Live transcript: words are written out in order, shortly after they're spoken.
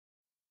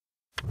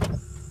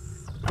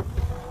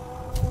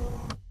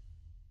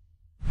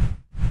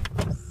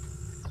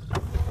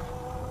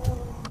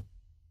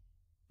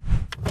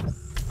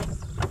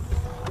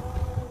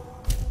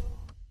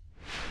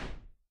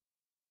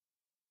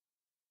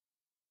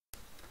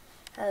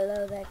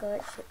Hello there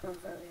guys,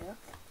 Shipmonster here.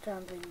 Today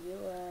I'm bringing you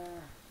a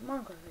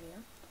Minecraft video.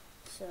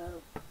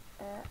 So,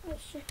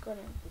 it's just going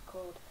to be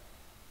called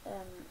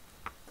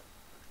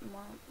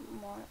my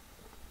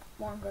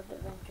Minecraft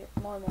Adventure,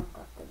 my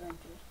Minecraft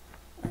Adventures.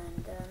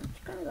 And it's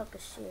going to be like a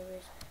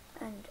series.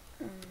 And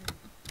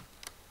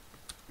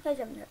guys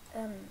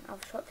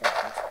I've shot this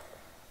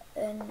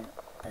and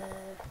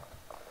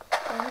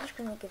I'm just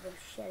going to give a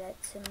shout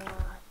out to my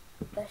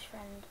best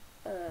friend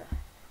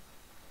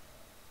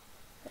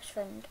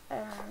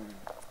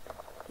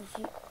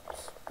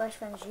best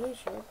friend's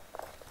YouTube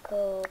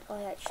called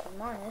IHD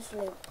Minus,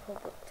 Luke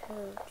Public 2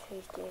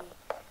 Tuesday.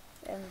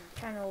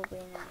 Channel will be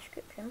in the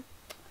description.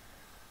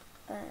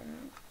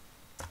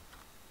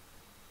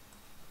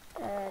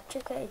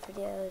 Check out his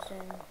videos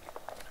and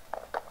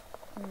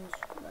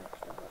like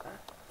stuff like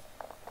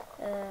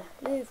that.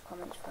 Leave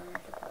comments for him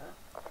and stuff like that.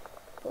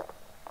 But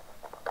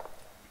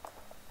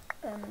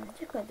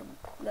just going to do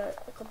a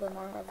couple of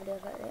Minecraft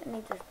videos like that, and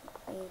he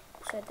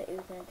said that he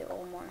was going to do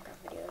all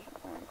Minecraft videos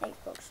on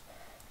Xbox.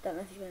 Don't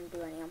know if he's going to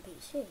do any on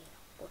PC,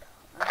 but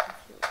I'm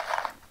confused.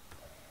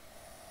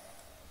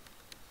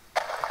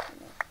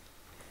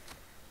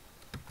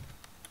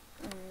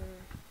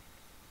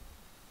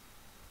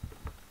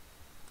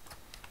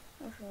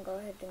 I'm just going to go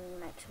ahead and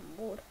make some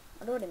wood.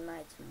 I've already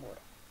made some wood.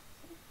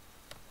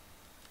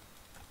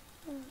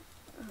 I'm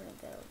going to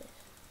get all this.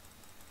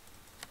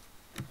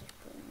 Just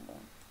put in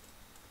one.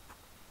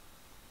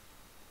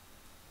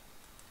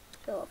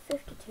 So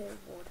 52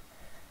 wood,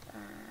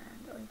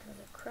 and onto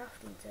the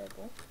crafting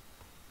table.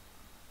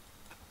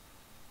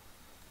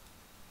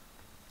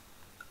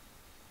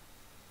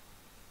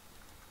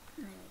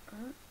 There we go.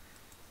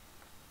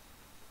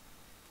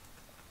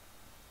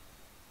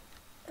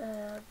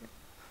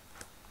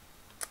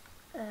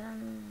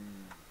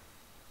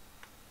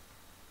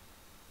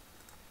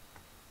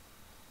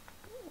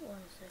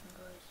 One second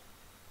guys.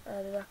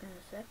 I'll be back in a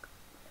sec.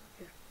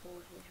 Just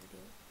pause this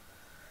video.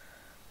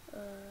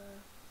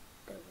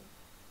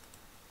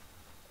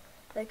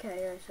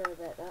 Okay, sorry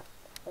about that.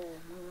 My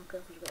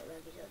Minecraft was a bit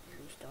laggy, so I just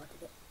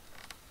restarted it.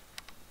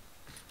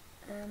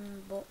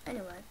 But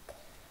anyway,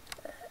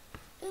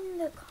 in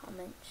the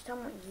comments, tell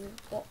me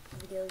what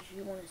videos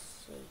you want to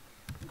see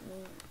me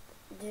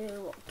do,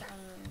 what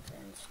games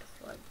and stuff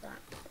like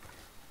that.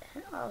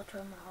 And I'll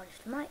try my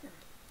hardest to make them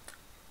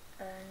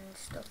and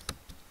stuff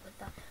like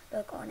that.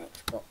 Like on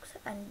Xbox,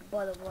 and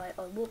by the way,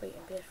 I will be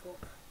in PS4,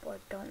 but I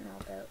don't know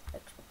about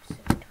Xbox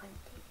 720.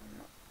 I'm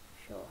not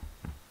sure.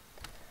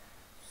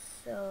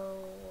 So,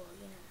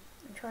 you know,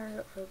 I'm trying to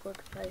look for a good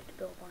place to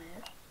build my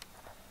house.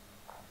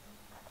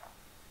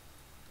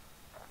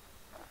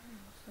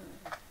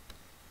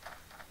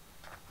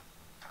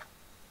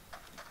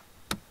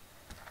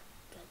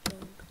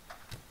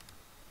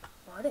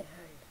 What the hell?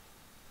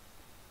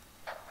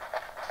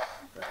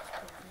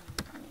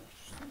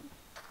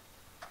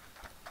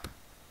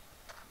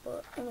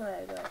 But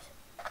anyway, guys,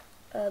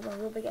 I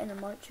will be getting a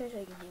monitor so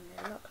you can hear me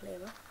a lot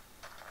clearer.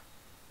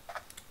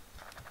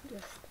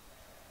 Just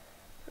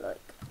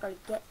like I gotta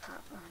get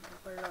that one. I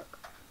gotta like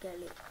get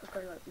it. I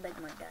gotta like beg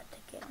my dad to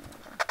get me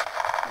one.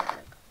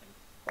 Like,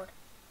 what?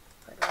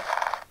 Why do I?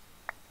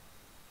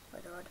 Why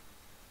do I?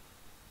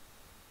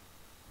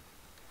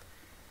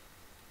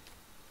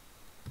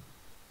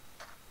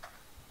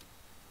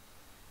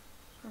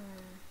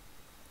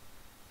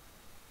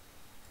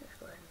 Let's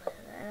go ahead and play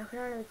that. And I can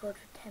only record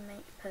for 10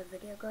 minutes per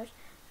video, guys.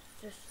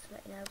 Just to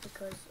let you know,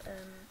 because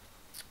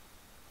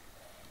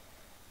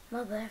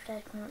my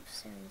birthday's coming up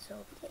soon, so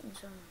I'll be getting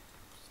some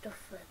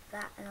stuff like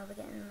that, and I'll be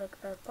getting like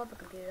a proper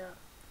computer,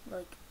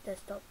 like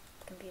desktop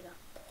computer,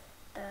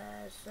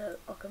 so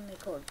I can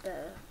record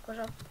better. Because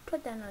I've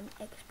put down on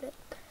XSplit,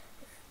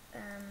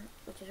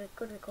 which is a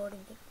good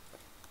recording thing,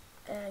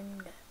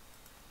 and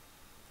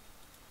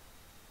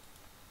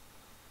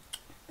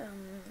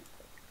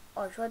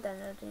I tried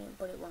downloading it,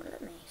 but it won't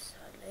let me,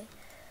 sadly.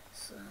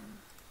 So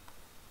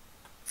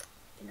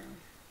you know,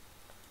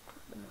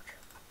 not much.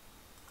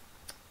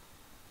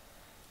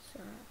 So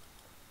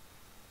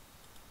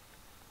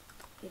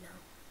you know,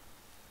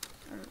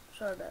 I'm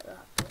sorry about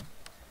that. But,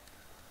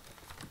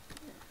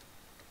 yeah.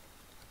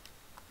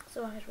 So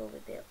I will be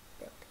built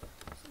here.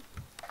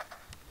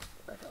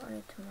 But I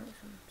need to make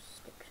some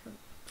sticks and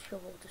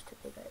shovel just to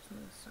dig out some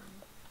of the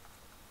sand.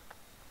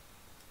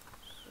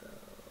 So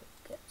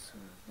get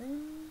some of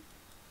them.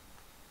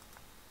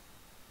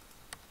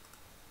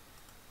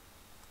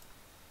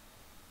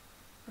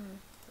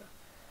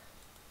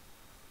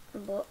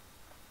 But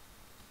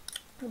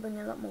I'll bring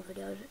a lot more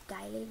videos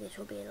daily. This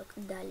will be like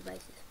on a daily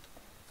basis.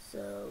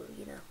 So,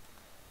 you know.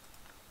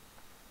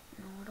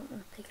 No, I don't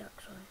want to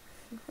pickaxe, sorry.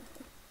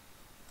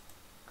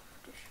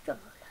 Just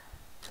shovel.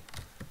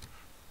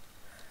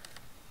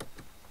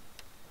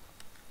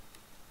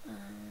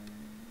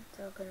 So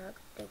I can like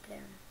dig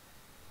down.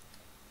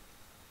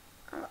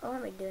 I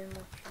won't be doing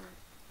much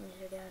in this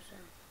video, so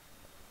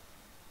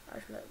I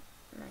just like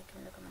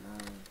making like a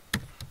mine.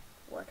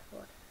 What?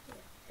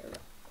 Yeah, here we go.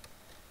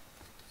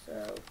 So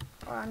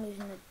I'm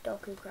using the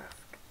Doku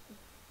Craft.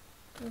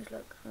 Things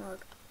like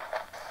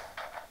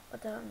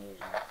What I'm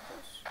using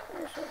for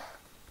this.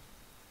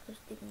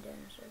 Just digging down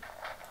a sec.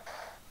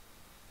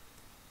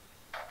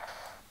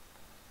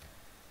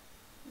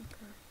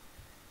 Okay.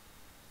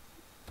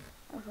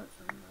 I've got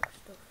some like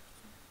stuff.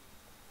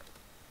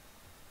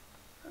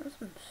 There's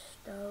some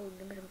stone.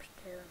 Give me some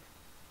stone.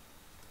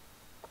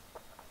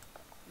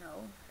 No,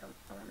 I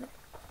want it.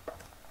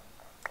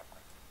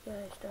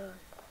 Yeah, stone.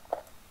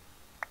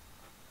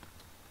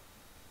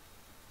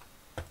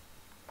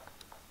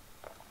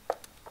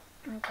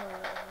 Okay.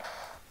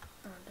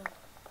 Oh, done.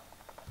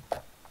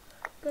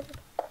 Good.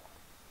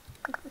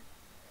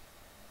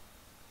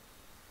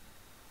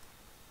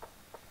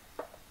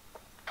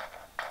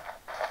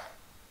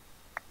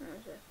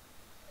 That's it.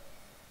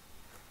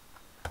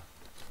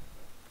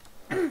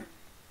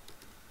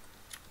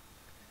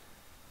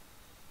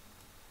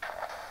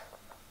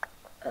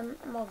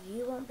 My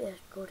view won't be as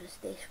good as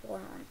this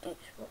one on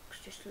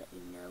Xbox, just to let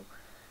you know,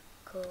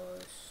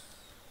 because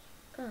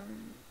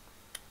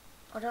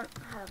I don't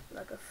have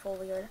like a full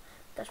view.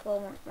 That's why I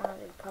want one of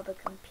the proper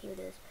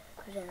computers,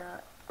 because then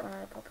one of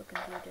the proper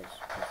computers,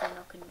 because then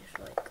I can just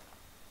like,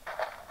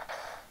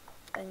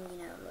 and you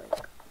know,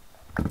 like,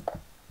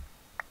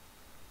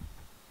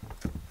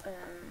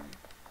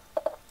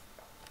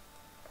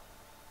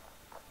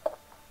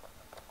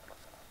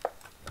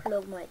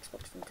 plug my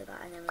Xbox into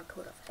that and then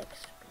record off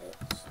X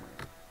splits.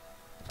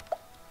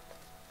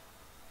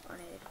 I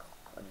need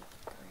 3,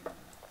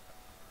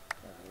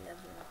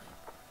 11,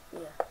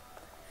 yeah.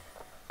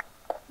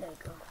 There you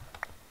go.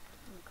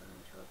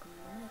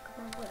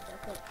 Come on, where's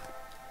that bit?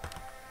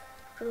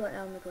 Probably right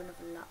now I'm going to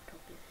have a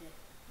laptop, you see.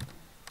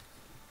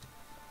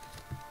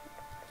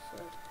 So,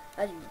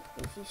 as you know,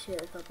 if you see at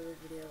the top of the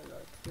video,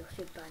 like, you'll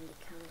see a bandy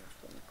camera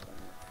from the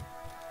corner.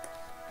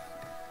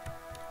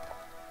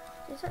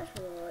 It's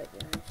actually alright, to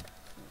be honest.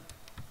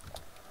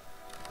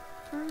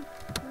 I want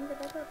to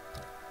get up.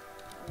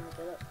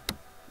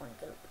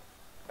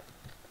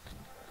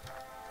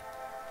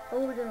 I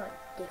would have done like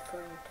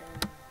different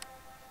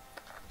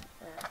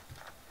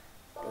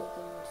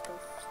baking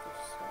stuff,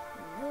 just like,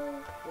 no.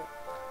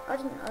 I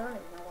don't even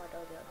know why I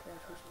did that,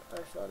 I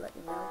just thought I'd let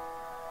you know.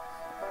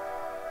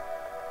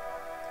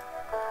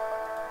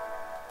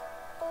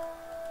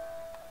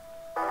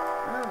 I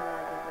don't know why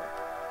I did that.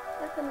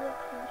 I can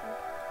look into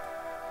it.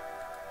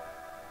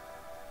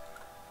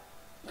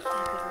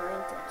 Because my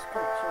internet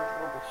connection is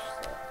rubbish,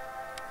 so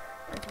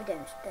I want to be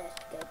downstairs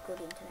to get a good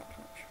internet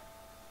connection.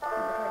 But I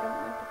don't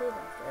want to go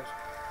downstairs.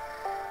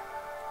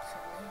 So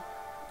yeah,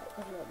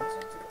 I've got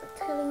myself to get a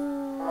telly.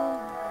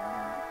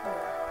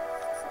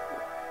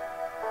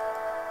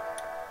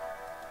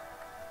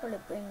 Probably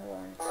bring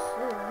one soon.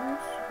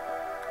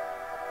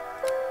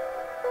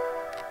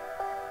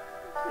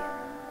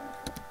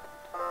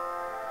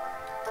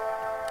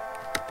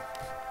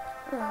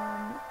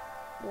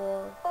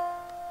 Wood.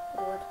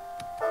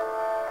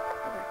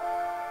 Okay.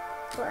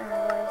 But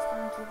anyways,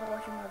 thank you for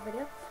watching my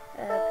video.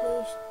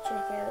 Please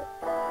check out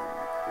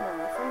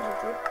my friends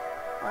YouTube.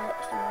 I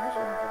extend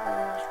in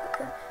the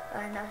description,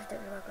 and that's the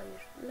like I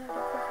use a lot of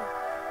coffee.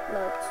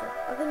 Like, so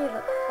I can use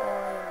like I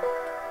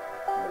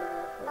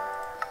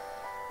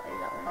use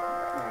that one. But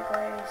anyway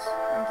guys,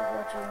 thank you for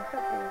watching.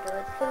 Hope you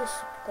enjoyed. Please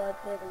subscribe,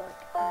 leave a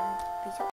like, and peace out.